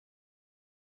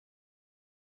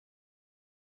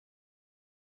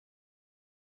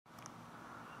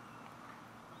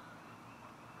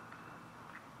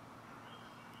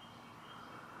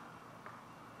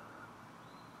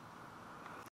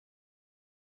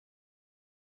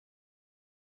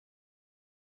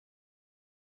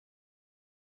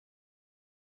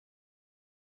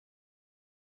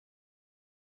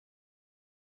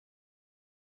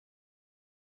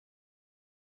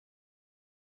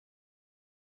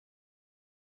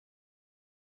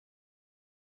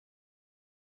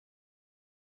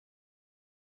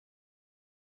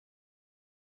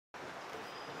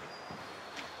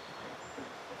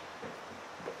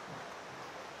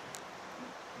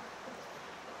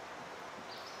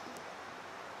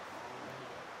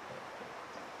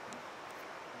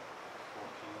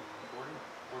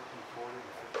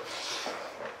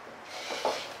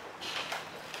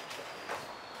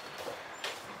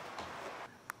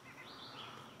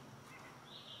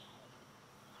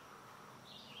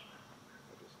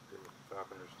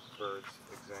birds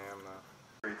exam.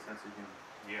 Great sense of humor.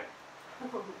 Yeah.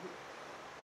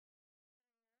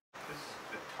 This is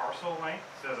the tarsal length.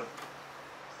 So the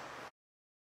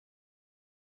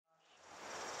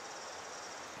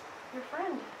Your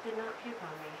friend did not puke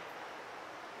on me.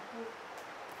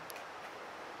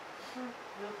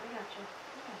 Nope, I gotcha.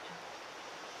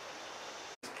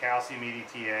 calcium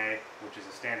EDTA, which is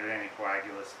a standard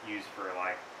anticoagulant used for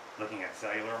like looking at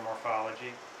cellular morphology.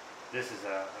 This is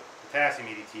a potassium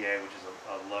EDTA, which is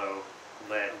a low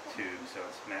lead tube, so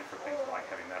it's meant for things like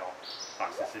heavy metal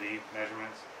toxicity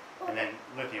measurements. And then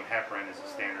lithium heparin is a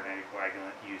standard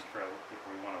anticoagulant used for if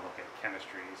we want to look at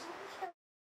chemistries.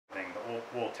 But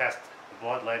we'll test the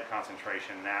blood lead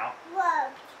concentration now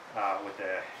with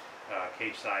a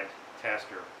cage side test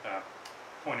or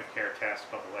point of care test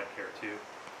called the lead care 2,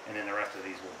 and then the rest of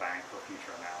these will bank for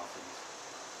future analyses.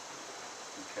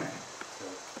 Okay, so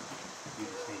you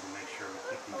just need to make sure we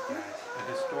keep these guys. And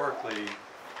historically,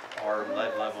 our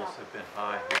lead levels have been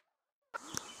high here.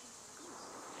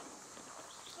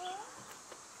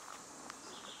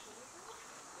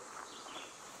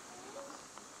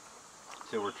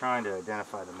 So we're trying to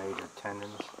identify the major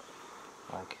tendons.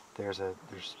 Like there's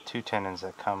 2 tendons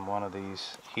that come, one of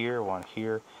these here, one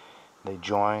here. They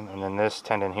join, and then this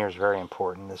tendon here is very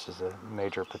important. This is a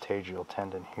major patagial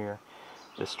tendon here.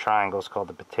 This triangle is called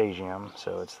the patagium,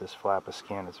 so it's this flap of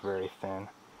skin. It's very thin.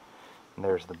 And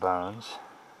there's the bones.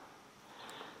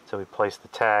 So we place the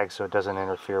tag so it doesn't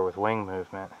interfere with wing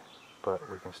movement, but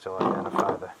we can still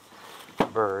identify the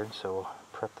bird. So we'll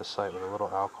prep the site with a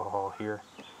little alcohol here,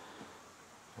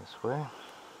 this way.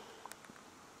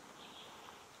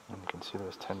 And you can see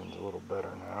those tendons a little better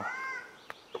now.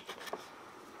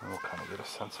 And we'll kind of get a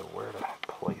sense of where to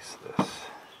place this,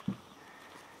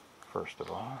 first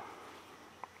of all,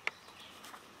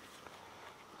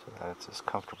 so that it's as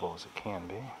comfortable as it can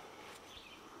be.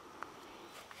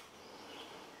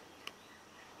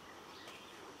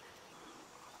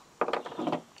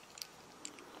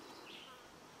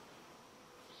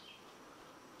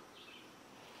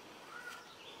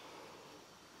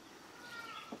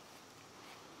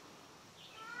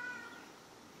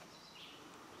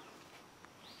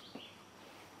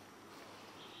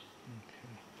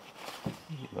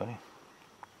 Buddy.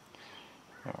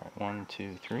 Alright, 1,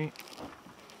 2, 3.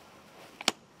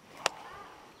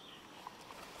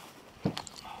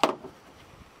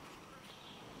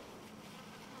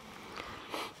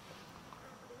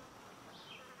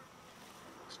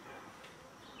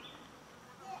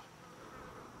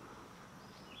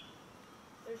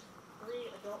 There's 3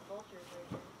 adult vultures right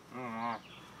here.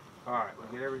 Alright,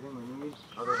 we get everything we need.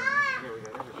 Other than, yeah, we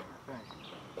got everything, I think.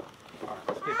 Alright,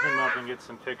 let's get him up and get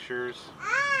some pictures.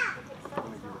 Let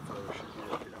me do the photo shoot here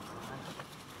if you don't mind.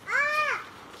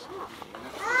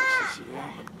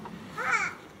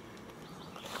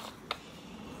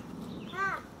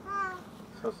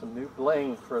 So some new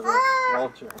bling for the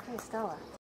vulture. Okay, Stella.